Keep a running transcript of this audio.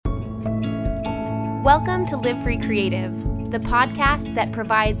Welcome to Live Free Creative, the podcast that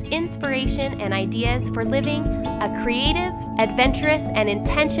provides inspiration and ideas for living a creative, adventurous, and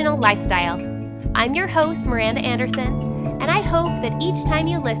intentional lifestyle. I'm your host, Miranda Anderson, and I hope that each time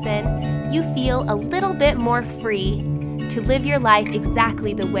you listen, you feel a little bit more free to live your life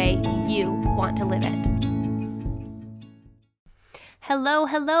exactly the way you want to live it.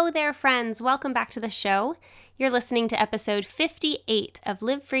 Hello there, friends. Welcome back to the show. You're listening to episode 58 of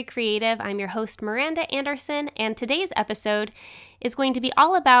Live Free Creative. I'm your host, Miranda Anderson, and today's episode is going to be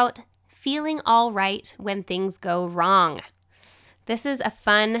all about feeling all right when things go wrong. This is a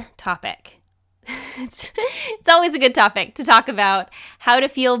fun topic. It's always a good topic to talk about how to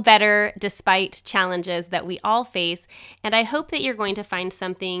feel better despite challenges that we all face, and I hope that you're going to find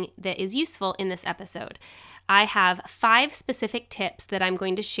something that is useful in this episode. I have 5 specific tips that I'm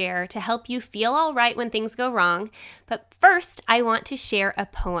going to share to help you feel all right when things go wrong. But first, I want to share a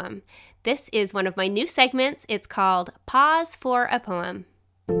poem. This is one of my new segments. It's called Pause for a Poem.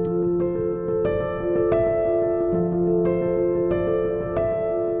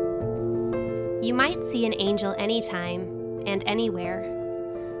 You might see an angel anytime and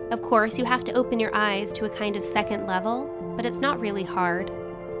anywhere. Of course, you have to open your eyes to a kind of second level, but it's not really hard.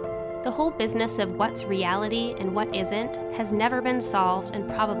 The whole business of what's reality and what isn't has never been solved and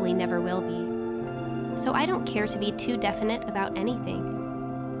probably never will be. So I don't care to be too definite about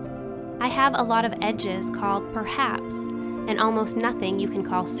anything. I have a lot of edges called perhaps, and almost nothing you can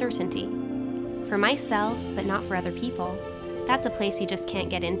call certainty. For myself, but not for other people. That's a place you just can't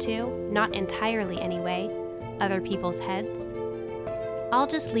get into, not entirely anyway, other people's heads. I'll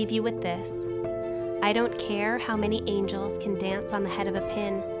just leave you with this. I don't care how many angels can dance on the head of a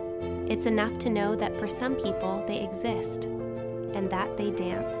pin. It's enough to know that for some people they exist, and that they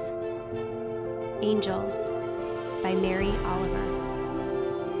dance. Angels by Mary Oliver.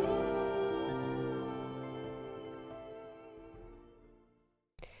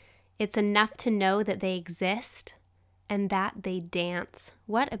 It's enough to know that they exist, and that they dance.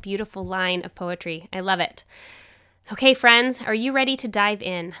 What a beautiful line of poetry. I love it. Okay, friends, are you ready to dive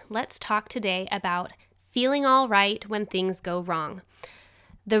in? Let's talk today about feeling all right when things go wrong.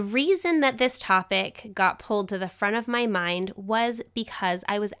 The reason that this topic got pulled to the front of my mind was because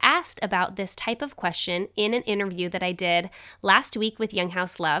I was asked about this type of question in an interview that I did last week with Young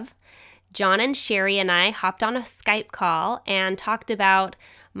House Love. John and Sherry and I hopped on a Skype call and talked about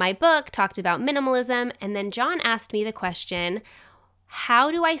my book, talked about minimalism, and then John asked me the question,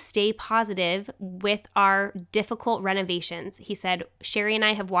 how do I stay positive with our difficult renovations? He said, Sherry and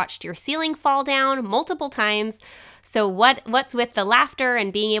I have watched your ceiling fall down multiple times. So what's with the laughter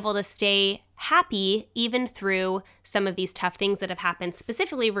and being able to stay happy even through some of these tough things that have happened,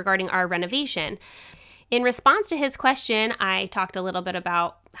 specifically regarding our renovation? In response to his question, I talked a little bit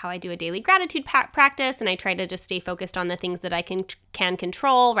about how I do a daily gratitude practice, and I try to just stay focused on the things that I can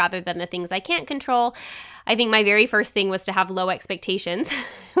control rather than the things I can't control. I think my very first thing was to have low expectations,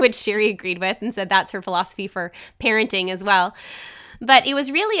 which Sherry agreed with and said that's her philosophy for parenting as well. But it was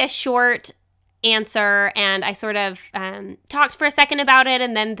really a short answer, and I sort of talked for a second about it,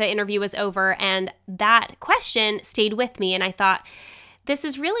 and then the interview was over, and that question stayed with me, and I thought, this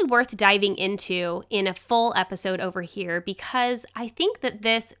is really worth diving into in a full episode over here, because I think that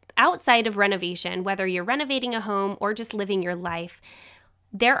this, outside of renovation, whether you're renovating a home or just living your life,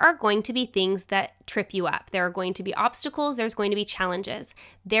 there are going to be things that trip you up. There are going to be obstacles. There's going to be challenges.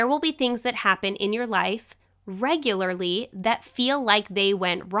 There will be things that happen in your life regularly that feel like they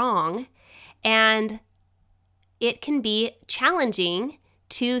went wrong, and it can be challenging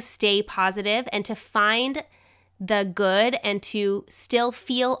to stay positive and to find the good and to still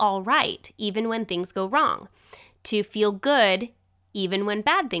feel all right, even when things go wrong, to feel good, even when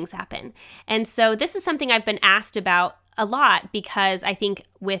bad things happen. And so this is something I've been asked about a lot, because I think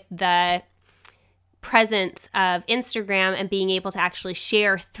with the presence of Instagram and being able to actually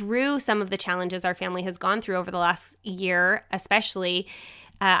share through some of the challenges our family has gone through over the last year, especially,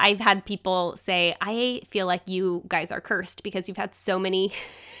 I've had people say, I feel like you guys are cursed because you've had so many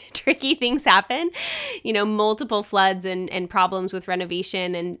tricky things happen, multiple floods and problems with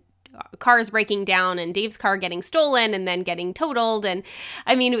renovation and cars breaking down and Dave's car getting stolen and then getting totaled. And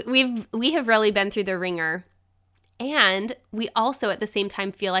I mean, we have really been through the ringer. And we also at the same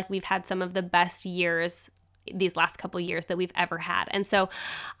time feel like we've had some of the best years these last couple years that we've ever had. And so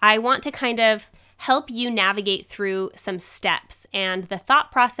I want to kind of help you navigate through some steps and the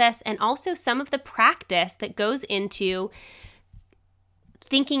thought process and also some of the practice that goes into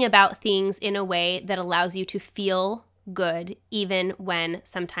thinking about things in a way that allows you to feel good even when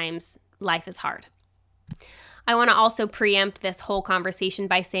sometimes life is hard. I want to also preempt this whole conversation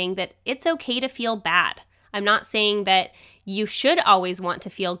by saying that it's okay to feel bad. I'm not saying that you should always want to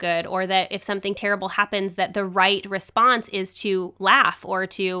feel good, or that if something terrible happens that the right response is to laugh or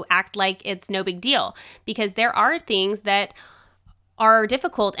to act like it's no big deal, because there are things that are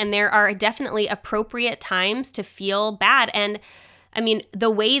difficult and there are definitely appropriate times to feel bad. And I mean,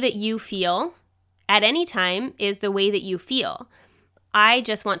 the way that you feel at any time is the way that you feel. I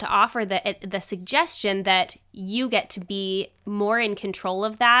just want to offer the suggestion that you get to be more in control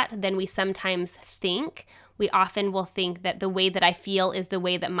of that than we sometimes think. We often will think that the way that I feel is the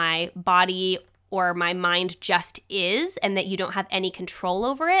way that my body or my mind just is, and that you don't have any control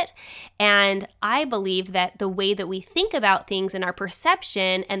over it. And I believe that the way that we think about things and our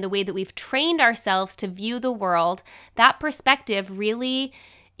perception and the way that we've trained ourselves to view the world, that perspective really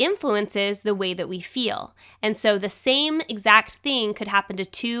influences the way that we feel. And so the same exact thing could happen to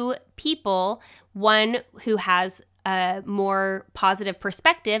two people, one who has a more positive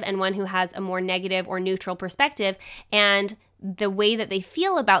perspective and one who has a more negative or neutral perspective. And the way that they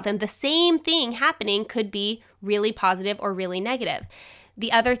feel about them, the same thing happening could be really positive or really negative.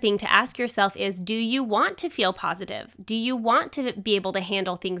 The other thing to ask yourself is, do you want to feel positive? Do you want to be able to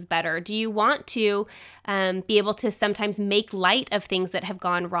handle things better? Do you want to be able to sometimes make light of things that have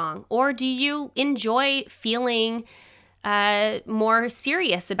gone wrong? Or do you enjoy feeling more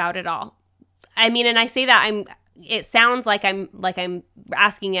serious about it all? I mean, and I say that it sounds like I'm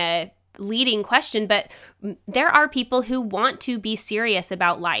asking a leading question, but there are people who want to be serious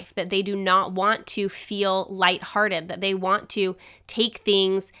about life, that they do not want to feel lighthearted, that they want to take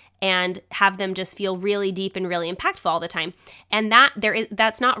things and have them just feel really deep and really impactful all the time. And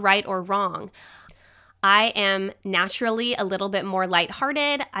that's not right or wrong. I am naturally a little bit more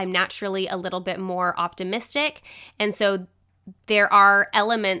lighthearted. I'm naturally a little bit more optimistic. And so there are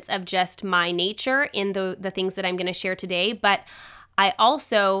elements of just my nature in the things that I'm going to share today, but I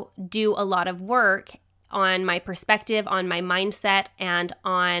also do a lot of work on my perspective, on my mindset, and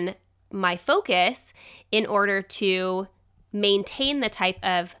on my focus in order to maintain the type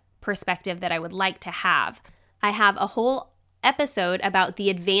of perspective that I would like to have. I have a whole episode about the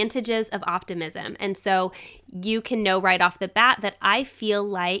advantages of optimism. And so you can know right off the bat that I feel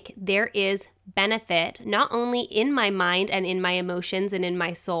like there is benefit not only in my mind and in my emotions and in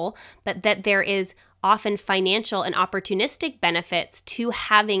my soul, but that there is often financial and opportunistic benefits to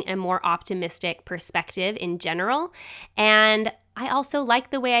having a more optimistic perspective in general. And I also like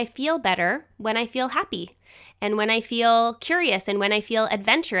the way I feel better when I feel happy and when I feel curious and when I feel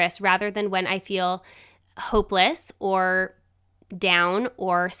adventurous rather than when I feel hopeless or down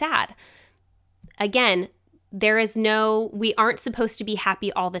or sad. Again, we aren't supposed to be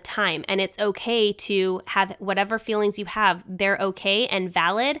happy all the time, and it's okay to have whatever feelings you have. They're okay and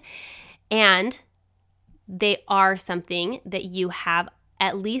valid, and they are something that you have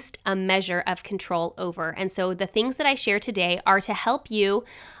at least a measure of control over. And so the things that I share today are to help you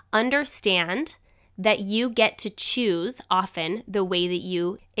understand that you get to choose often the way that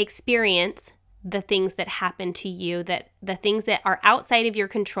you experience the things that happen to you, that the things that are outside of your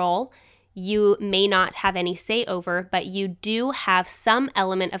control, you may not have any say over, but you do have some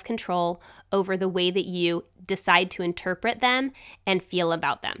element of control over the way that you decide to interpret them and feel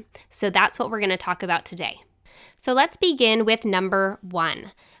about them. So that's what we're going to talk about today. So let's begin with number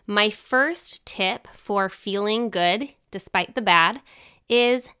 1. My first tip for feeling good despite the bad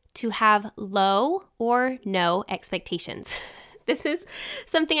is to have low or no expectations. This is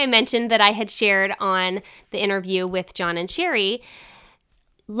something I mentioned that I had shared on the interview with John and Sherry.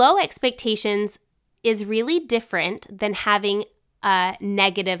 Low expectations is really different than having a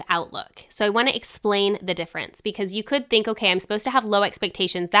negative outlook. So I want to explain the difference, because you could think, okay, I'm supposed to have low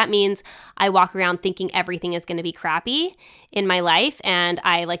expectations. That means I walk around thinking everything is going to be crappy in my life, and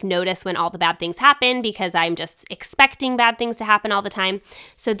I notice when all the bad things happen because I'm just expecting bad things to happen all the time.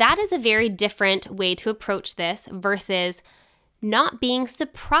 So that is a very different way to approach this versus not being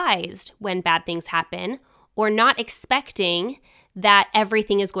surprised when bad things happen or not expecting that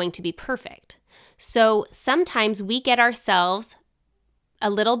everything is going to be perfect. So sometimes we get ourselves a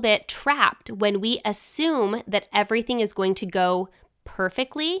little bit trapped when we assume that everything is going to go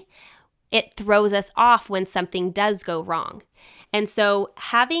perfectly. It throws us off when something does go wrong. And so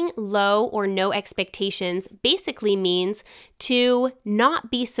having low or no expectations basically means to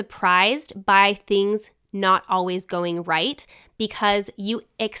not be surprised by things not always going right, because you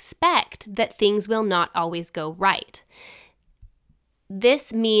expect that things will not always go right.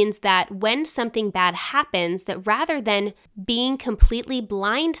 This means that when something bad happens, that rather than being completely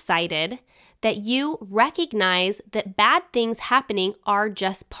blindsided, that you recognize that bad things happening are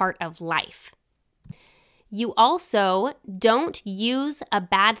just part of life. You also don't use a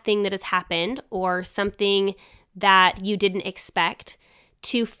bad thing that has happened or something that you didn't expect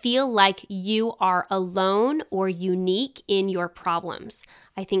to feel like you are alone or unique in your problems.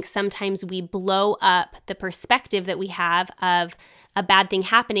 I think sometimes we blow up the perspective that we have of a bad thing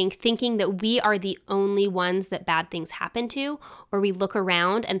happening, thinking that we are the only ones that bad things happen to, or we look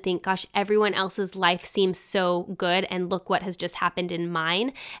around and think, gosh, everyone else's life seems so good and look what has just happened in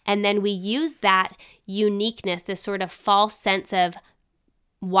mine. And then we use that uniqueness, this sort of false sense of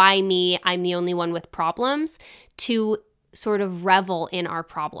why me, I'm the only one with problems, to sort of revel in our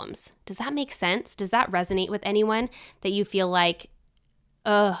problems. Does that make sense? Does that resonate with anyone that you feel like,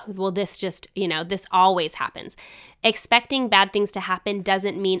 well, this just, this always happens? Expecting bad things to happen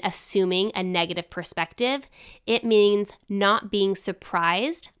doesn't mean assuming a negative perspective. It means not being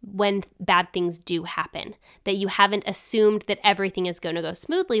surprised when bad things do happen, that you haven't assumed that everything is going to go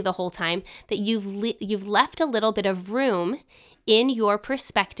smoothly the whole time, that you've left a little bit of room in your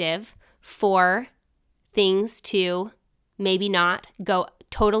perspective for things to maybe not go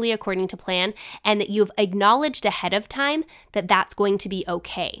totally according to plan, and that you've acknowledged ahead of time that that's going to be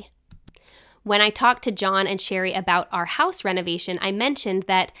okay. When I talked to John and Sherry about our house renovation, I mentioned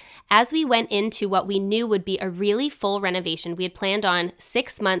that as we went into what we knew would be a really full renovation, we had planned on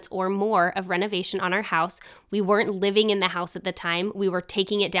 6 months or more of renovation on our house. We weren't living in the house at the time. We were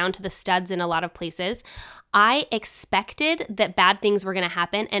taking it down to the studs in a lot of places. I expected that bad things were going to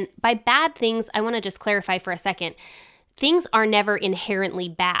happen. And by bad things, I want to just clarify for a second. Things are never inherently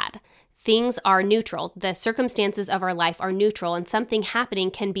bad. Things are neutral. The circumstances of our life are neutral, and something happening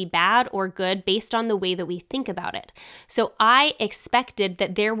can be bad or good based on the way that we think about it. So I expected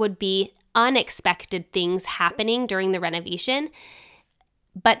that there would be unexpected things happening during the renovation,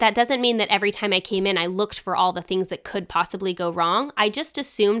 but that doesn't mean that every time I came in, I looked for all the things that could possibly go wrong. I just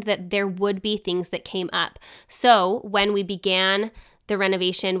assumed that there would be things that came up. So when we began the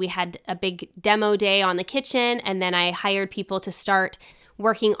renovation, we had a big demo day on the kitchen, and then I hired people to start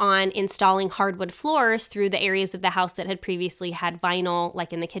working on installing hardwood floors through the areas of the house that had previously had vinyl,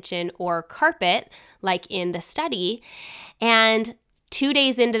 like in the kitchen, or carpet, like in the study. And 2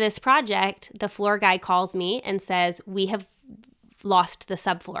 days into this project, the floor guy calls me and says, we have lost the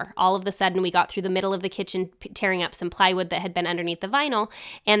subfloor. All of a sudden, we got through the middle of the kitchen, tearing up some plywood that had been underneath the vinyl,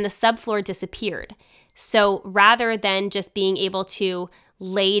 and the subfloor disappeared. So rather than just being able to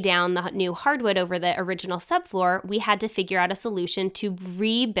lay down the new hardwood over the original subfloor, we had to figure out a solution to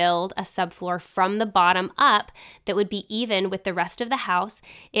rebuild a subfloor from the bottom up that would be even with the rest of the house.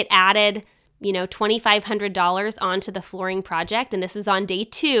 It added, $2,500 onto the flooring project, and this is on day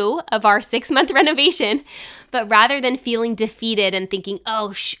 2 of our 6-month renovation. But rather than feeling defeated and thinking,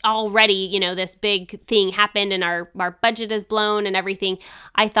 already, this big thing happened and our budget is blown and everything,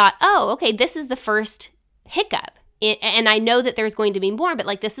 I thought, okay, this is the first hiccup. And I know that there's going to be more,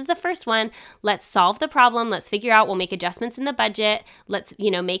 but this is the first one. Let's solve the problem. Let's figure out, we'll make adjustments in the budget. Let's,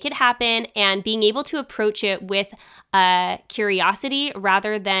 make it happen. And being able to approach it with curiosity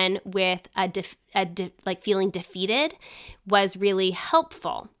rather than with feeling defeated was really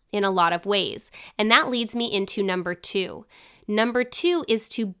helpful in a lot of ways. And that leads me into number 2. Number 2 is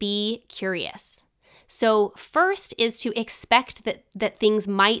to be curious. So first is to expect that things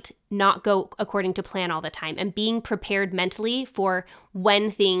might not go according to plan all the time, and being prepared mentally for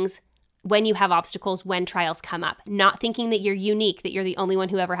when you have obstacles, when trials come up. Not thinking that you're unique, that you're the only one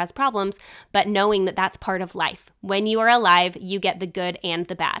who ever has problems, but knowing that that's part of life. When you are alive, you get the good and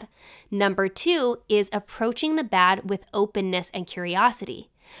the bad. Number 2 is approaching the bad with openness and curiosity.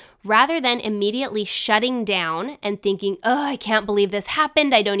 Rather than immediately shutting down and thinking, I can't believe this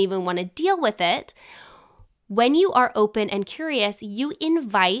happened, I don't even want to deal with it. When you are open and curious, you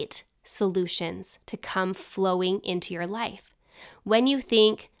invite solutions to come flowing into your life. When you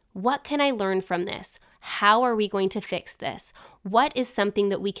think, what can I learn from this? How are we going to fix this? What is something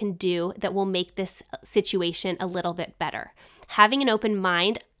that we can do that will make this situation a little bit better? Having an open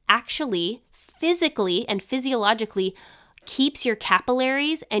mind actually physically and physiologically keeps your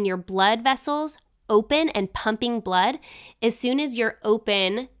capillaries and your blood vessels open and pumping blood. As soon as you're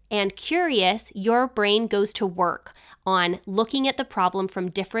open and curious, your brain goes to work on looking at the problem from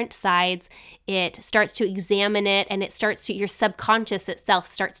different sides. It starts to examine it, and your subconscious itself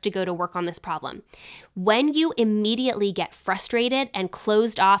starts to go to work on this problem. When you immediately get frustrated and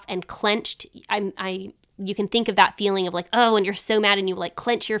closed off and clenched, you can think of that feeling of when you're so mad and you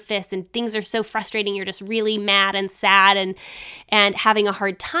clench your fists and things are so frustrating, you're just really mad and sad and having a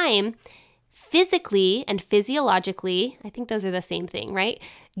hard time. Physically and physiologically, I think those are the same thing, right?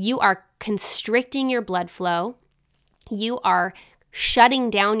 You are constricting your blood flow. You are shutting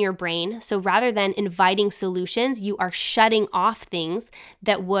down your brain. So rather than inviting solutions, you are shutting off things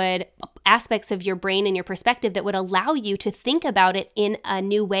that would, aspects of your brain and your perspective that would allow you to think about it in a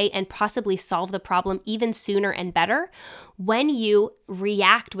new way and possibly solve the problem even sooner and better. When you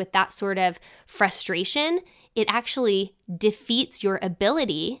react with that sort of frustration, it actually defeats your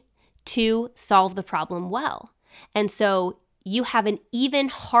ability to solve the problem well. And so you have an even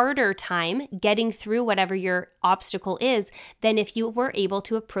harder time getting through whatever your obstacle is than if you were able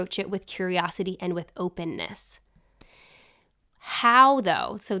to approach it with curiosity and with openness. How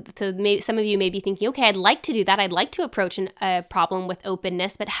though? So maybe some of you may be thinking, okay, I'd like to do that. I'd like to approach a problem with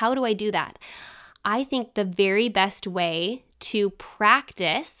openness, but how do I do that? I think the very best way to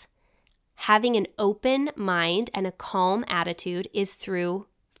practice having an open mind and a calm attitude is through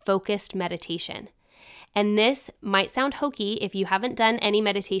focused meditation. And this might sound hokey. If you haven't done any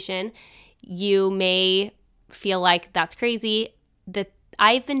meditation, you may feel like that's crazy.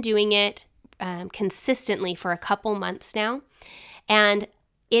 I've been doing it consistently for a couple months now, and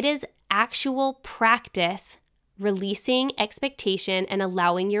it is actual practice releasing expectation and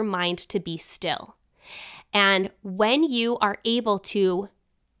allowing your mind to be still. And when you are able to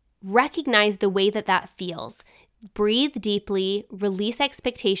recognize the way that feels, breathe deeply, release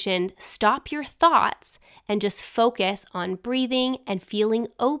expectation, stop your thoughts, and just focus on breathing and feeling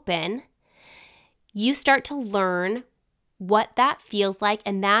open, you start to learn what that feels like,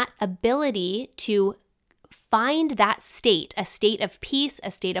 and that ability to find that state, a state of peace,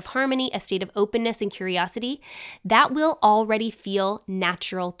 a state of harmony, a state of openness and curiosity, that will already feel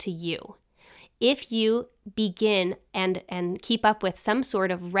natural to you. If you begin and keep up with some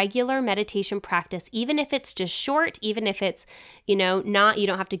sort of regular meditation practice, even if it's just short, even if it's, you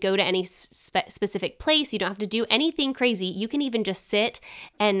don't have to go to any specific place, you don't have to do anything crazy. You can even just sit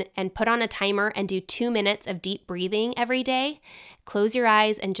and put on a timer and do 2 minutes of deep breathing every day. Close your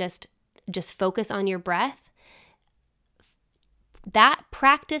eyes and just focus on your breath. That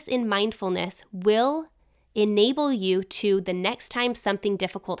practice in mindfulness will enable you to, the next time something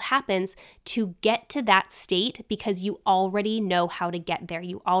difficult happens, to get to that state because you already know how to get there.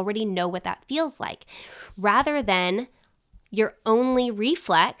 You already know what that feels like, rather than your only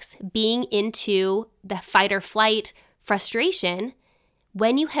reflex being into the fight or flight frustration.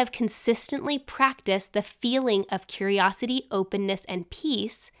 When you have consistently practiced the feeling of curiosity, openness, and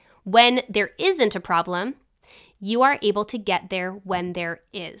peace, when there isn't a problem, you are able to get there when there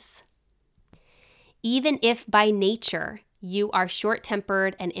is. Even if by nature you are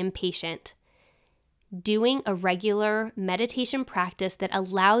short-tempered and impatient, doing a regular meditation practice that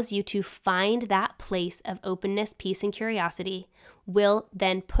allows you to find that place of openness, peace, and curiosity will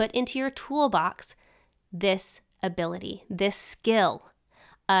then put into your toolbox this ability, this skill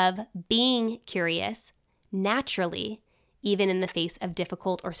of being curious naturally, even in the face of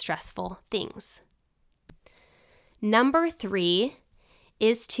difficult or stressful things. Number 3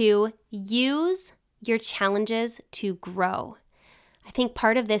 is to use your challenges to grow. I think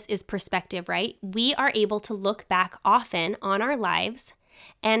part of this is perspective, right? We are able to look back often on our lives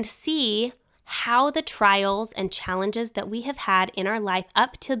and see how the trials and challenges that we have had in our life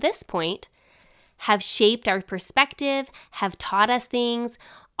up to this point have shaped our perspective, have taught us things.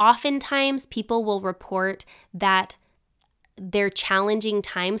 Oftentimes, people will report that their challenging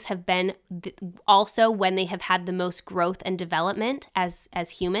times have been also when they have had the most growth and development as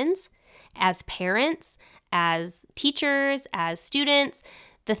humans, as parents, as teachers, as students.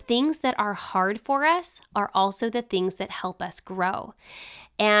 The things that are hard for us are also the things that help us grow.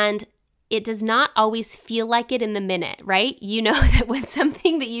 And it does not always feel like it in the minute, right? You know that when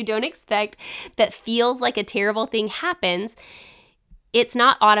something that you don't expect that feels like a terrible thing happens, it's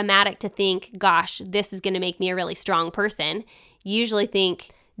not automatic to think, gosh, this is going to make me a really strong person. You usually think,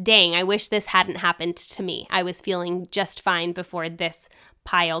 dang, I wish this hadn't happened to me. I was feeling just fine before this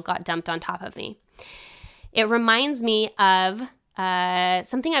pile got dumped on top of me. It reminds me of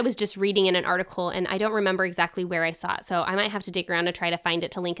something I was just reading in an article, and I don't remember exactly where I saw it, so I might have to dig around to try to find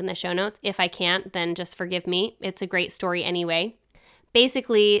it to link in the show notes. If I can't, then just forgive me. It's a great story anyway.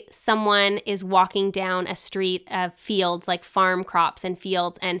 Basically, someone is walking down a street of fields, like farm crops and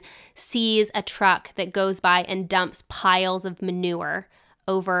fields, and sees a truck that goes by and dumps piles of manure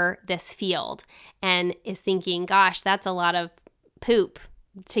over this field and is thinking, gosh, that's a lot of poop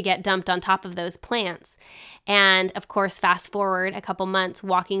to get dumped on top of those plants. And of course, fast forward a couple months,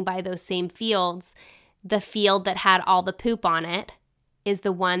 walking by those same fields, the field that had all the poop on it is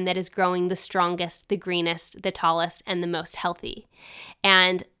the one that is growing the strongest, the greenest, the tallest, and the most healthy.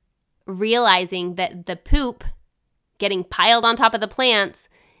 And realizing that the poop getting piled on top of the plants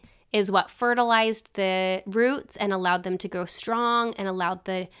is what fertilized the roots and allowed them to grow strong and allowed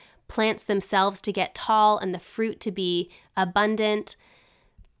the plants themselves to get tall and the fruit to be abundant.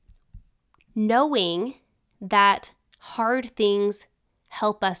 Knowing that hard things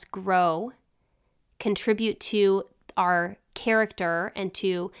help us grow, contribute to our character and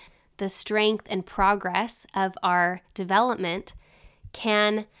to the strength and progress of our development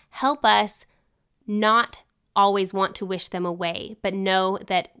can help us not always want to wish them away, but know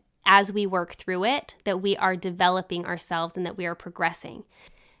that as we work through it, that we are developing ourselves and that we are progressing.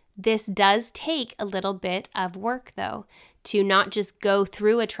 This does take a little bit of work, though, to not just go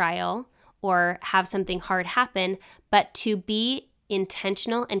through a trial or have something hard happen, but to be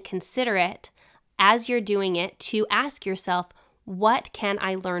intentional and considerate as you're doing it, to ask yourself, what can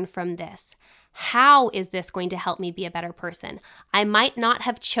I learn from this? How is this going to help me be a better person? I might not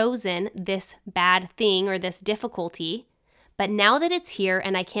have chosen this bad thing or this difficulty, but now that it's here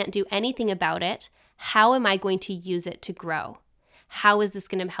and I can't do anything about it, how am I going to use it to grow? How is this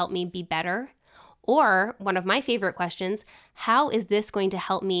going to help me be better? Or one of my favorite questions, how is this going to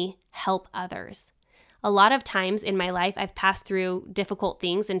help me help others? A lot of times in my life, I've passed through difficult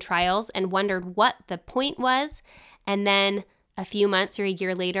things and trials and wondered what the point was. And then a few months or a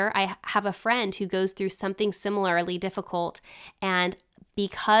year later, I have a friend who goes through something similarly difficult. And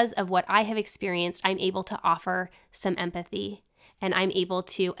because of what I have experienced, I'm able to offer some empathy and I'm able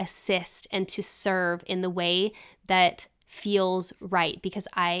to assist and to serve in the way that feels right because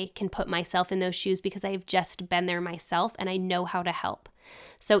I can put myself in those shoes because I've just been there myself and I know how to help.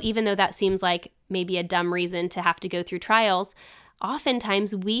 So even though that seems like maybe a dumb reason to have to go through trials,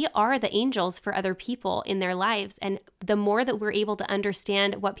 oftentimes we are the angels for other people in their lives. And the more that we're able to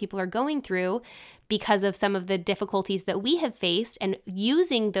understand what people are going through because of some of the difficulties that we have faced and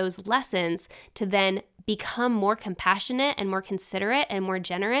using those lessons to then become more compassionate and more considerate and more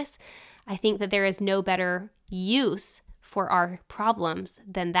generous, I think that there is no better use for our problems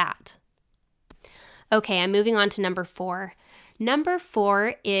than that. Okay, I'm moving on to number 4. Number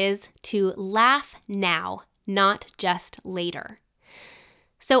 4 is to laugh now, not just later.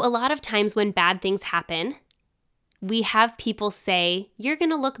 So a lot of times when bad things happen, we have people say, you're going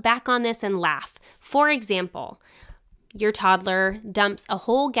to look back on this and laugh. For example, your toddler dumps a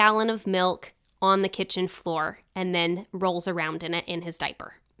whole gallon of milk on the kitchen floor and then rolls around in it in his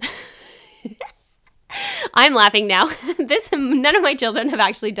diaper. I'm laughing now. None of my children have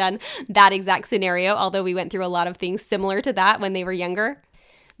actually done that exact scenario, although we went through a lot of things similar to that when they were younger.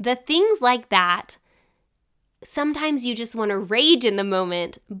 The things like that, sometimes you just want to rage in the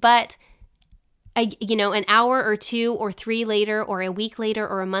moment, but an hour or 2 or 3 later or a week later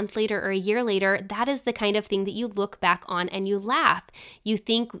or a month later or a year later, that is the kind of thing that you look back on and you laugh. You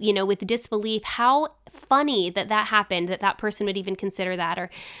think, with disbelief, how funny that happened, that person would even consider that. Or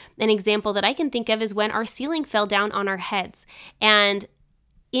an example that I can think of is when our ceiling fell down on our heads. And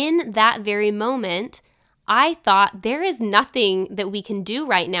in that very moment, I thought there is nothing that we can do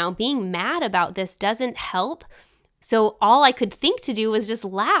right now. Being mad about this doesn't help. So all I could think to do was just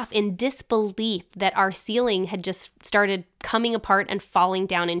laugh in disbelief that our ceiling had just started coming apart and falling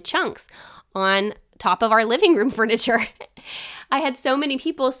down in chunks on top of our living room furniture. I had so many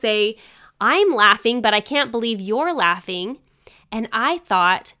people say, I'm laughing, but I can't believe you're laughing. And I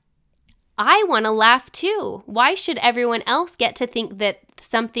thought, I want to laugh too. Why should everyone else get to think that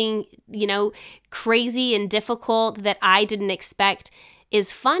something, crazy and difficult that I didn't expect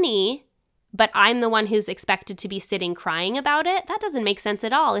is funny, but I'm the one who's expected to be sitting crying about it? That doesn't make sense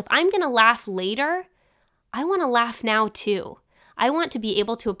at all. If I'm going to laugh later, I want to laugh now too. I want to be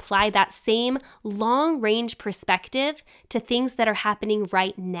able to apply that same long-range perspective to things that are happening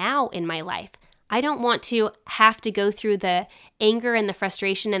right now in my life. I don't want to have to go through the anger and the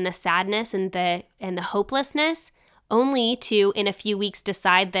frustration and the sadness and the hopelessness only to, in a few weeks,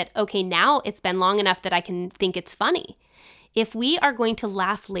 decide that, okay, now it's been long enough that I can think it's funny. If we are going to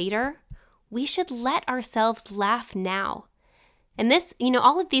laugh later, we should let ourselves laugh now. And this,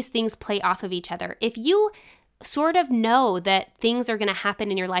 all of these things play off of each other. If you sort of know that things are going to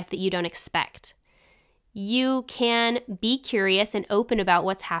happen in your life that you don't expect, you can be curious and open about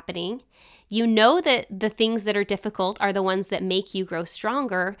what's happening. You know that the things that are difficult are the ones that make you grow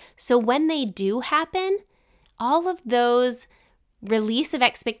stronger. So when they do happen, all of those release of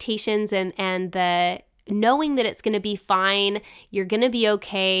expectations and the knowing that it's going to be fine, you're going to be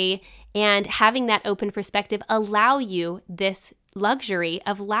okay, and having that open perspective allow you this luxury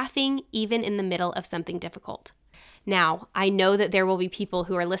of laughing even in the middle of something difficult. Now, I know that there will be people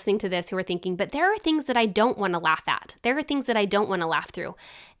who are listening to this who are thinking, but there are things that I don't want to laugh at. There are things that I don't want to laugh through.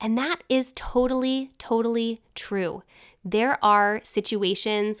 And that is totally, totally true. There are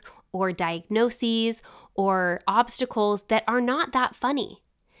situations or diagnoses or obstacles that are not that funny.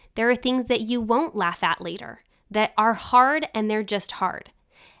 There are things that you won't laugh at later that are hard, and they're just hard.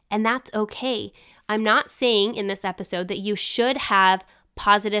 And that's okay. I'm not saying in this episode that you should have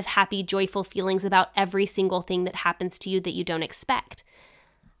positive, happy, joyful feelings about every single thing that happens to you that you don't expect.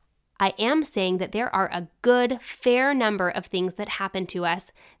 I am saying that there are a good, fair number of things that happen to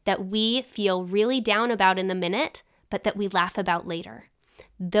us that we feel really down about in the minute, but that we laugh about later.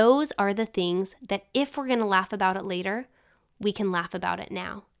 Those are the things that if we're going to laugh about it later, we can laugh about it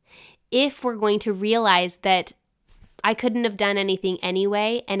now. If we're going to realize that I couldn't have done anything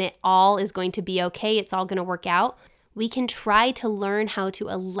anyway, and it all is going to be okay, it's all going to work out, we can try to learn how to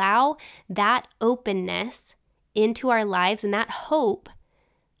allow that openness into our lives and that hope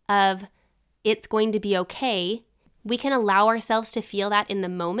of it's going to be okay. We can allow ourselves to feel that in the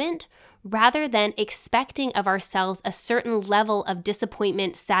moment rather than expecting of ourselves a certain level of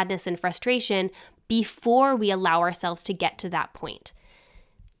disappointment, sadness, and frustration before we allow ourselves to get to that point.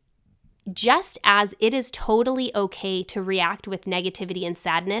 Just as it is totally okay to react with negativity and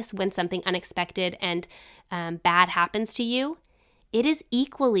sadness when something unexpected and bad happens to you, it is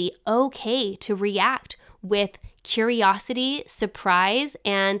equally okay to react with curiosity, surprise,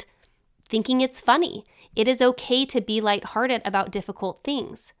 and thinking it's funny. It is okay to be lighthearted about difficult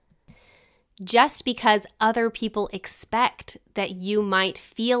things. Just because other people expect that you might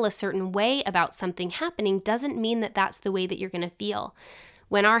feel a certain way about something happening doesn't mean that that's the way that you're going to feel.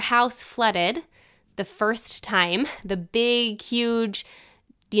 When our house flooded the first time, the big, huge,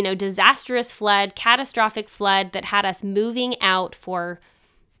 disastrous flood, catastrophic flood that had us moving out for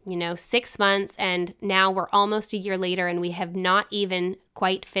 6 months, and now we're almost a year later and we have not even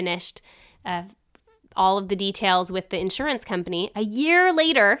quite finished all of the details with the insurance company. A year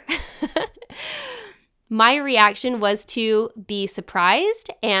later, my reaction was to be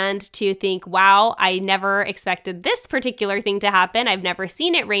surprised and to think, wow, I never expected this particular thing to happen. I've never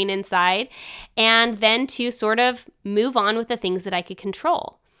seen it rain inside. And then to sort of move on with the things that I could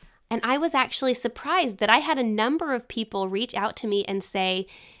control. And I was actually surprised that I had a number of people reach out to me and say,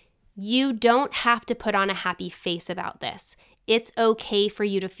 you don't have to put on a happy face about this. It's okay for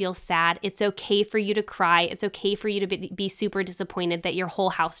you to feel sad. It's okay for you to cry. It's okay for you to be super disappointed that your whole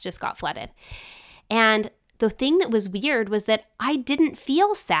house just got flooded. And the thing that was weird was that I didn't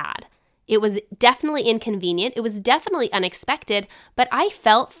feel sad. It was definitely inconvenient. It was definitely unexpected, but I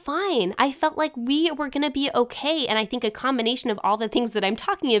felt fine. I felt like we were going to be okay. And I think a combination of all the things that I'm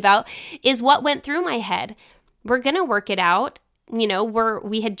talking about is what went through my head. We're going to work it out.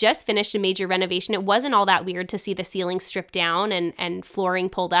 We had just finished a major renovation. It wasn't all that weird to see the ceiling stripped down and flooring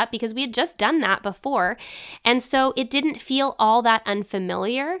pulled up because we had just done that before. And so it didn't feel all that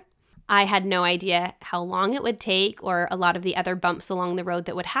unfamiliar. I had no idea how long it would take or a lot of the other bumps along the road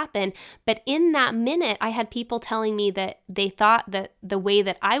that would happen. But in that minute, I had people telling me that they thought that the way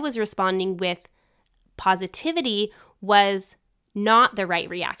that I was responding with positivity was not the right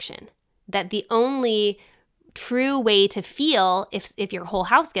reaction. That the only true way to feel if your whole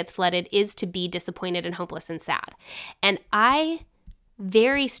house gets flooded is to be disappointed and hopeless and sad. And I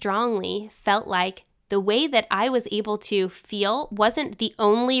very strongly felt like the way that I was able to feel wasn't the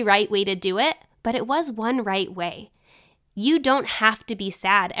only right way to do it, but it was one right way. You don't have to be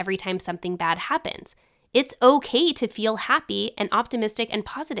sad every time something bad happens. It's okay to feel happy and optimistic and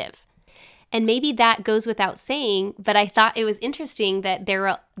positive. And maybe that goes without saying, but I thought it was interesting that there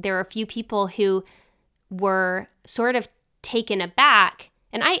are a few people who were sort of taken aback.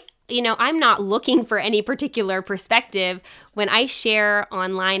 And I'm not looking for any particular perspective when I share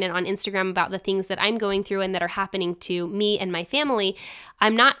online and on Instagram about the things that I'm going through and that are happening to me and my family.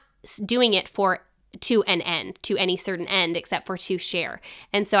 I'm not doing it to an end, to any certain end, except for to share.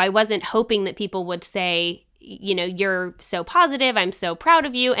 And so I wasn't hoping that people would say, you're so positive, I'm so proud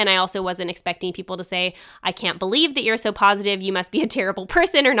of you. And I also wasn't expecting people to say, I can't believe that you're so positive, you must be a terrible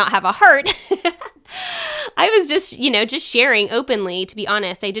person or not have a heart. I was just sharing openly, to be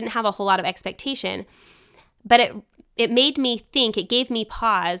honest. I didn't have a whole lot of expectation, but it made me think, it gave me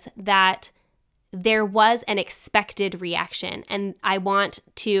pause that there was an expected reaction. And I want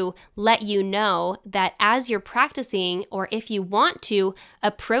to let you know that as you're practicing, or if you want to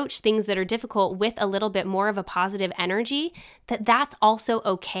approach things that are difficult with a little bit more of a positive energy, that's also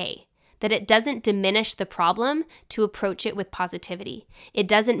okay. That it doesn't diminish the problem to approach it with positivity. It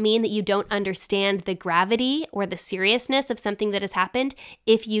doesn't mean that you don't understand the gravity or the seriousness of something that has happened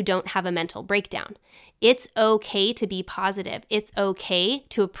if you don't have a mental breakdown. It's okay to be positive. It's okay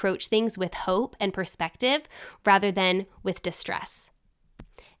to approach things with hope and perspective rather than with distress.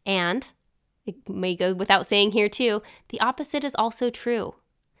 And it may go without saying here too, the opposite is also true.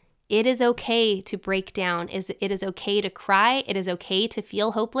 It is okay to break down. It is okay to cry. It is okay to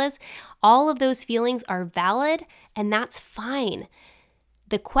feel hopeless. All of those feelings are valid, and that's fine.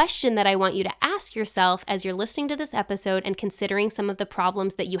 The question that I want you to ask yourself as you're listening to this episode and considering some of the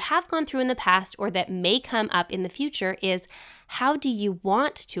problems that you have gone through in the past or that may come up in the future is, how do you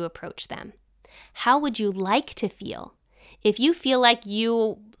want to approach them? How would you like to feel? If you feel like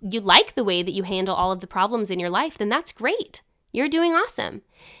you like the way that you handle all of the problems in your life, then that's great. You're doing awesome.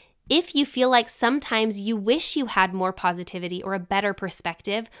 If you feel like sometimes you wish you had more positivity or a better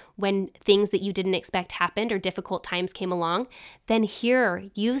perspective when things that you didn't expect happened or difficult times came along, then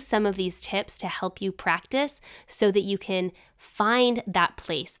use some of these tips to help you practice so that you can find that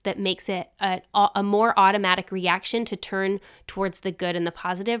place that makes it a more automatic reaction to turn towards the good and the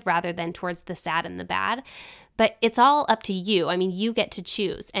positive rather than towards the sad and the bad. But it's all up to you. I mean, you get to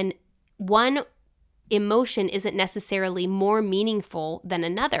choose. And one emotion isn't necessarily more meaningful than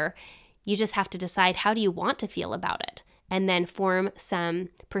another. You just have to decide, how do you want to feel about it? And then form some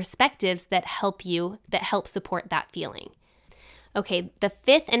perspectives that help support that feeling. Okay, the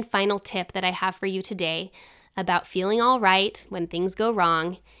fifth and final tip that I have for you today about feeling all right when things go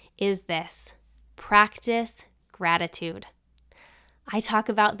wrong is this: practice gratitude. I talk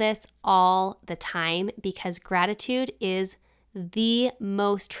about this all the time because gratitude is the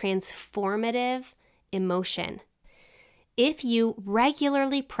most transformative emotion. If you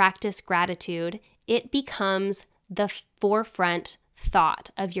regularly practice gratitude, it becomes the forefront thought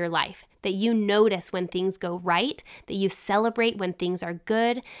of your life, that you notice when things go right, that you celebrate when things are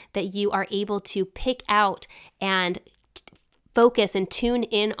good, that you are able to pick out and focus and tune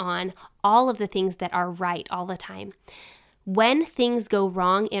in on all of the things that are right all the time. When things go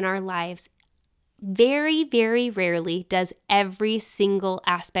wrong in our lives, very, very rarely does every single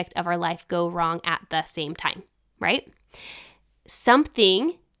aspect of our life go wrong at the same time, right?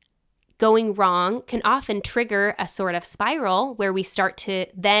 Something going wrong can often trigger a sort of spiral where we start to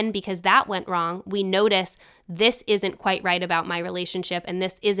then, because that went wrong, we notice this isn't quite right about my relationship, and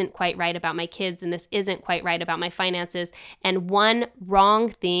this isn't quite right about my kids, and this isn't quite right about my finances. And one wrong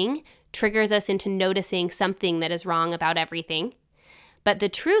thing triggers us into noticing something that is wrong about everything. But the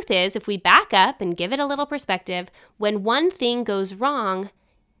truth is, if we back up and give it a little perspective, when one thing goes wrong,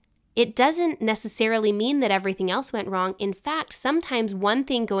 it doesn't necessarily mean that everything else went wrong. In fact, sometimes one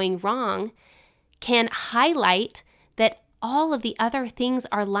thing going wrong can highlight that all of the other things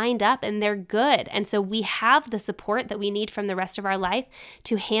are lined up and they're good. And so we have the support that we need from the rest of our life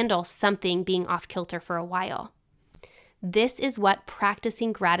to handle something being off kilter for a while. This is what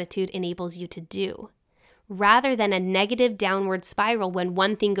practicing gratitude enables you to do. Rather than a negative downward spiral when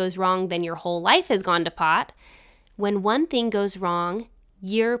one thing goes wrong, then your whole life has gone to pot. When one thing goes wrong,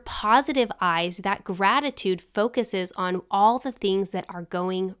 your positive eyes, that gratitude focuses on all the things that are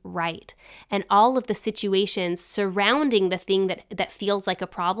going right and all of the situations surrounding the thing that feels like a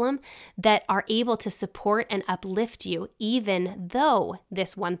problem that are able to support and uplift you, even though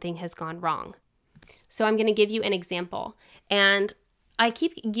this one thing has gone wrong. So I'm going to give you an example. And I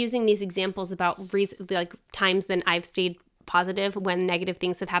keep using these examples about times that I've stayed positive when negative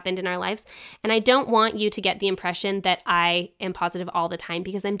things have happened in our lives. And I don't want you to get the impression that I am positive all the time,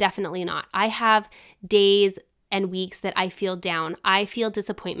 because I'm definitely not. I have days and weeks that I feel down. I feel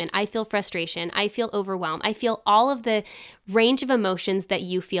disappointment. I feel frustration. I feel overwhelmed. I feel all of the range of emotions that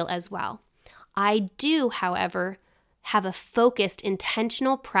you feel as well. I do, however, have a focused,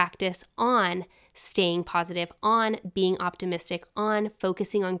 intentional practice on staying positive, on being optimistic, on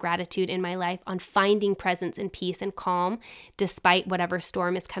focusing on gratitude in my life, on finding presence and peace and calm despite whatever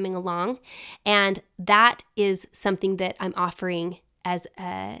storm is coming along. And that is something that I'm offering as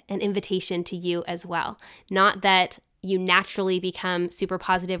an invitation to you as well. Not that you naturally become super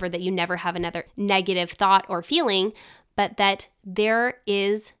positive or that you never have another negative thought or feeling, but that there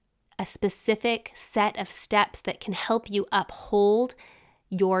is a specific set of steps that can help you uphold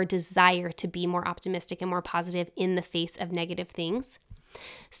your desire to be more optimistic and more positive in the face of negative things.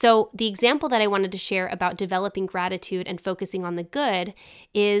 So the example that I wanted to share about developing gratitude and focusing on the good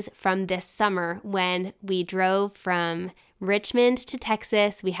is from this summer when we drove from Richmond to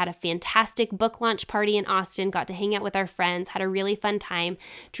Texas. We had a fantastic book launch party in Austin, got to hang out with our friends, had a really fun time,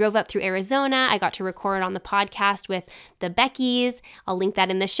 drove up through Arizona. I got to record on the podcast with the Beckys. I'll link that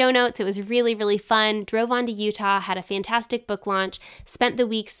in the show notes. It was really, really fun. Drove on to Utah, had a fantastic book launch, spent the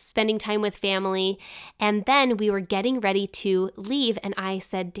week spending time with family, and then we were getting ready to leave, and I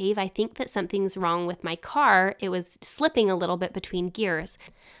said, Dave, I think that something's wrong with my car. It was slipping a little bit between gears.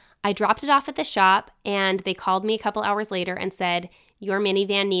 I dropped it off at the shop, and they called me a couple hours later and said, your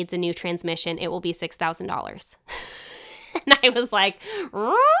minivan needs a new transmission. It will be $6,000. And I was like,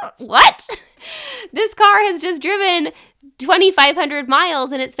 what? This car has just driven 2,500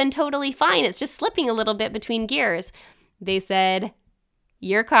 miles and it's been totally fine. It's just slipping a little bit between gears. They said,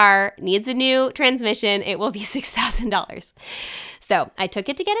 your car needs a new transmission. It will be $6,000. So I took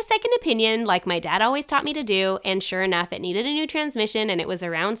it to get a second opinion like my dad always taught me to do. And sure enough, it needed a new transmission and it was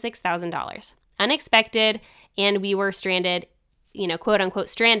around $6,000. Unexpected. And we were stranded, quote unquote,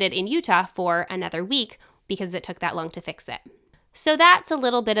 stranded in Utah for another week because it took that long to fix it. So that's a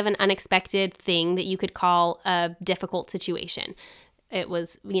little bit of an unexpected thing that you could call a difficult situation. It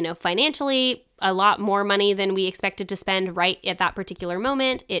was, financially a lot more money than we expected to spend right at that particular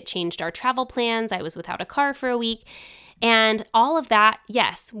moment. It changed our travel plans. I was without a car for a week. And all of that,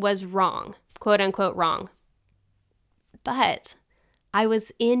 yes, was wrong, quote unquote wrong. But I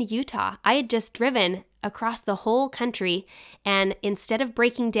was in Utah. I had just driven across the whole country, and instead of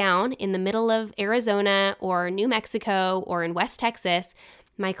breaking down in the middle of Arizona or New Mexico or in West Texas,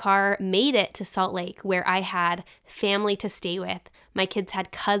 my car made it to Salt Lake, where I had family to stay with. My kids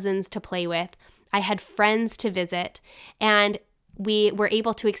had cousins to play with. I had friends to visit, and we were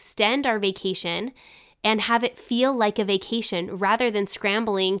able to extend our vacation and have it feel like a vacation rather than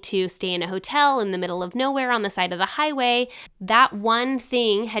scrambling to stay in a hotel in the middle of nowhere on the side of the highway. That one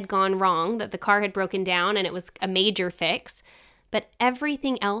thing had gone wrong, that the car had broken down and it was a major fix, but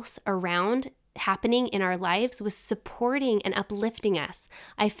everything else around happening in our lives was supporting and uplifting us.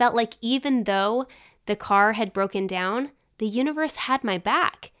 I felt like even though the car had broken down, the universe had my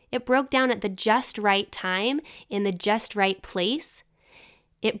back. It broke down at the just right time, in the just right place.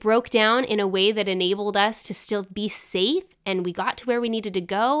 It broke down in a way that enabled us to still be safe, and we got to where we needed to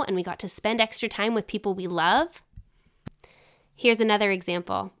go, and we got to spend extra time with people we love. Here's another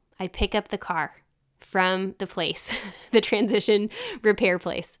example. I pick up the car from the place, the transition repair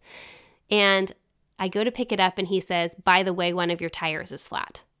place, and I go to pick it up, and he says, by the way, one of your tires is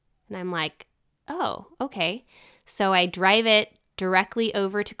flat. And I'm like, oh, okay. So I drive it directly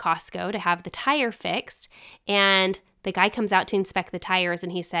over to Costco to have the tire fixed, and the guy comes out to inspect the tires,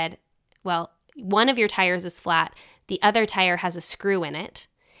 and he said, well, one of your tires is flat. The other tire has a screw in it.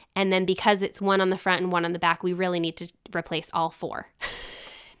 And then because it's one on the front and one on the back, we really need to replace all four.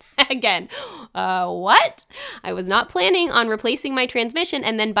 Again, what? I was not planning on replacing my transmission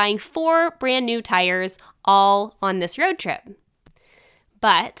and then buying 4 brand new tires all on this road trip.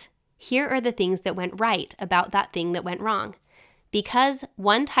 But here are the things that went right about that thing that went wrong. Because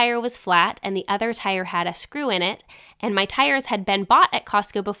one tire was flat and the other tire had a screw in it, and my tires had been bought at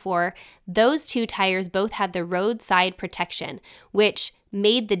Costco before, those 2 tires both had the roadside protection, which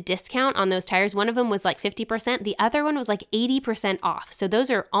made the discount on those tires. One of them was like 50%. The other one was like 80% off. So those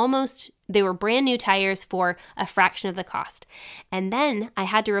are they were brand new tires for a fraction of the cost. And then I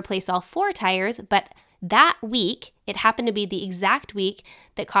had to replace all 4 tires, but that week, it happened to be the exact week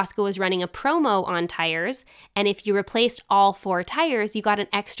that Costco was running a promo on tires. And if you replaced all 4 tires, you got an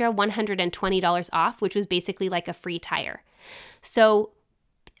extra $120 off, which was basically like a free tire. So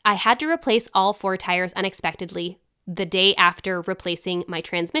I had to replace all 4 tires unexpectedly the day after replacing my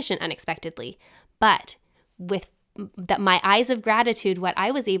transmission unexpectedly. But with my eyes of gratitude, what I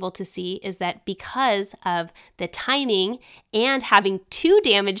was able to see is that because of the timing and having 2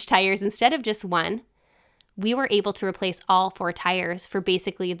 damaged tires instead of just 1, we were able to replace all 4 tires for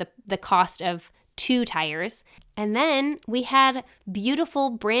basically the cost of 2 tires. And then we had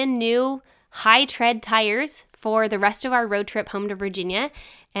beautiful, brand new, high tread tires for the rest of our road trip home to Virginia.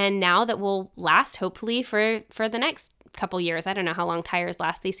 And now that will last, hopefully, for the next couple years. I don't know how long tires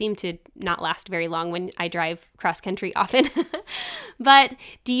last. They seem to not last very long when I drive cross country often. But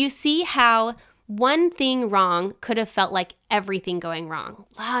do you see how one thing wrong could have felt like everything going wrong?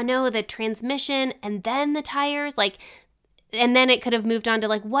 Oh no, the transmission and then the tires, and then it could have moved on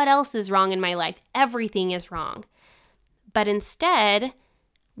to what else is wrong in my life? Everything is wrong. But instead,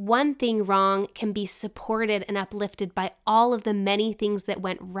 one thing wrong can be supported and uplifted by all of the many things that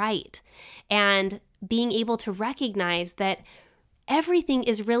went right. And being able to recognize that everything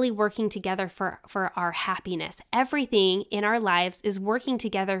is really working together for our happiness. Everything in our lives is working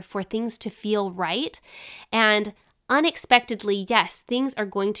together for things to feel right. And unexpectedly, yes, things are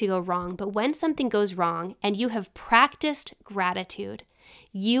going to go wrong. But when something goes wrong and you have practiced gratitude,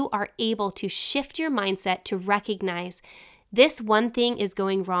 you are able to shift your mindset to recognize this one thing is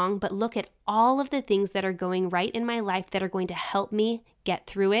going wrong, but look at all of the things that are going right in my life that are going to help me get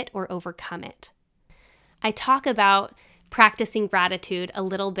through it or overcome it. I talk about practicing gratitude a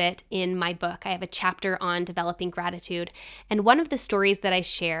little bit in my book. I have a chapter on developing gratitude. And one of the stories that I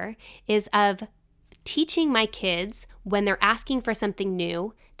share is of teaching my kids when they're asking for something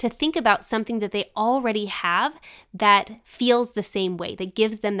new to think about something that they already have that feels the same way, that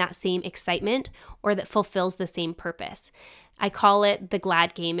gives them that same excitement or that fulfills the same purpose. I call it the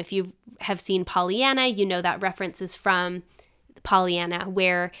glad game. If you have seen Pollyanna, you know that reference is from Pollyanna,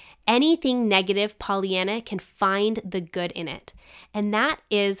 where anything negative, Pollyanna can find the good in it. And that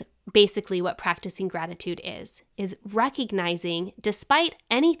is basically what practicing gratitude is recognizing, despite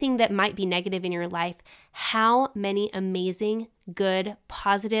anything that might be negative in your life, how many amazing, good,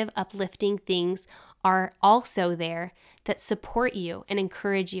 positive, uplifting things are also there that support you and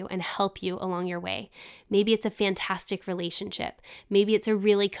encourage you and help you along your way. Maybe it's a fantastic relationship. Maybe it's a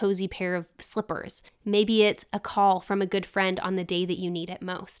really cozy pair of slippers. Maybe it's a call from a good friend on the day that you need it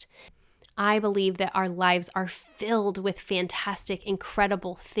most. I believe that our lives are filled with fantastic,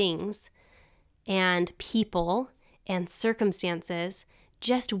 incredible things and people and circumstances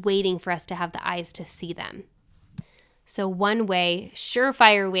just waiting for us to have the eyes to see them. So one way,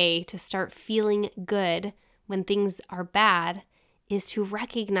 surefire way to start feeling good when things are bad is to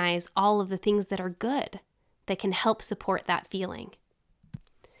recognize all of the things that are good that can help support that feeling.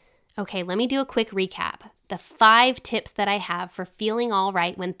 Okay, let me do a quick recap. The 5 tips that I have for feeling all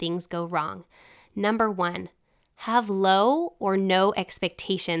right when things go wrong. Number 1, have low or no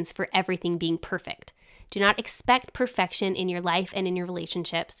expectations for everything being perfect. Do not expect perfection in your life and in your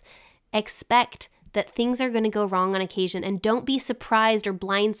relationships. Expect that things are going to go wrong on occasion, and don't be surprised or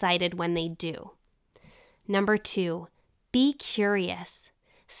blindsided when they do. Number 2, be curious.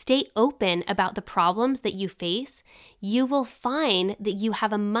 Stay open about the problems that you face. You will find that you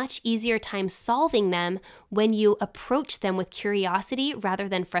have a much easier time solving them when you approach them with curiosity rather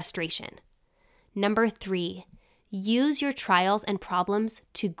than frustration. Number 3, use your trials and problems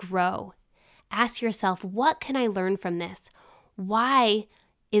to grow. Ask yourself, what can I learn from this? Why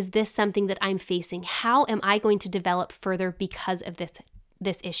is this something that I'm facing? How am I going to develop further because of this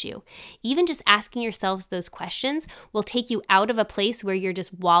issue? Even just asking yourselves those questions will take you out of a place where you're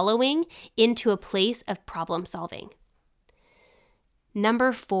just wallowing into a place of problem solving.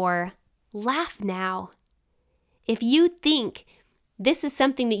 Number 4, laugh now. If you think this is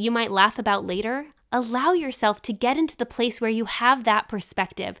something that you might laugh about later, allow yourself to get into the place where you have that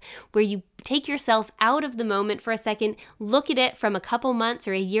perspective, where you take yourself out of the moment for a second, look at it from a couple months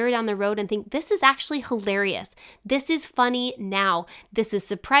or a year down the road and think, this is actually hilarious. This is funny now. This is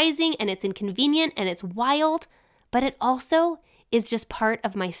surprising and it's inconvenient and it's wild, but it also is just part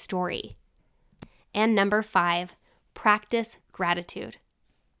of my story. And number 5, practice gratitude.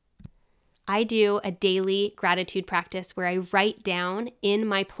 I do a daily gratitude practice where I write down in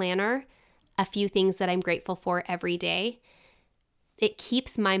my planner a few things that I'm grateful for every day. It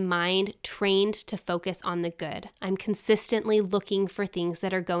keeps my mind trained to focus on the good. I'm consistently looking for things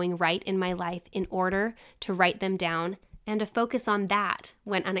that are going right in my life in order to write them down and to focus on that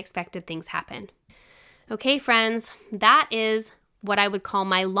when unexpected things happen. Okay, friends, that is what I would call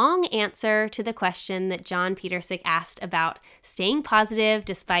my long answer to the question that John Petersick asked about staying positive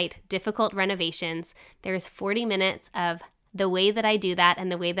despite difficult renovations. There's 40 minutes of the way that I do that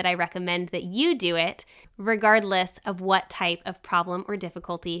and the way that I recommend that you do it, regardless of what type of problem or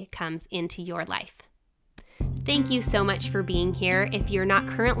difficulty comes into your life. Thank you so much for being here. If you're not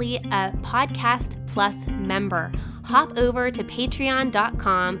currently a Podcast Plus member, hop over to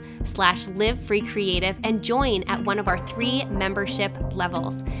patreon.com/livefreecreative and join at one of our 3 membership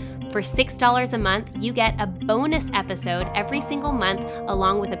levels. For $6 a month, you get a bonus episode every single month,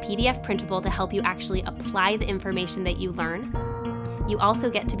 along with a PDF printable to help you actually apply the information that you learn. You also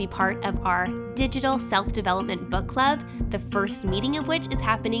get to be part of our digital self-development book club, the first meeting of which is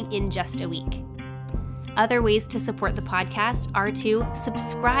happening in just a week. Other ways to support the podcast are to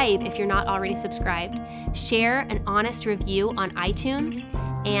subscribe if you're not already subscribed, share an honest review on iTunes,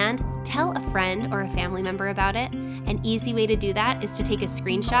 and tell a friend or a family member about it. An easy way to do that is to take a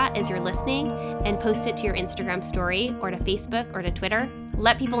screenshot as you're listening and post it to your Instagram story or to Facebook or to Twitter.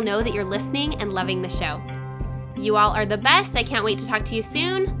 Let people know that you're listening and loving the show. You all are the best. I can't wait to talk to you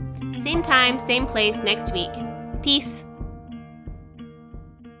soon. Same time, same place next week. Peace.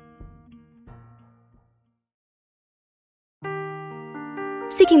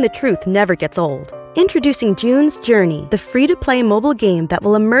 Seeking the truth never gets old. Introducing June's Journey, the free-to-play mobile game that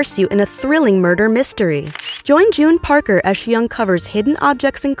will immerse you in a thrilling murder mystery. Join June Parker as she uncovers hidden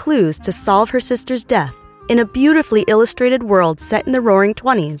objects and clues to solve her sister's death in a beautifully illustrated world set in the Roaring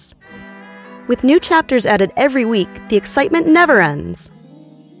 '20s. With new chapters added every week, the excitement never ends.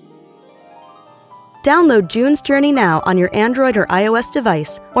 Download June's Journey now on your Android or iOS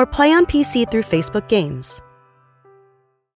device, or play on PC through Facebook Games.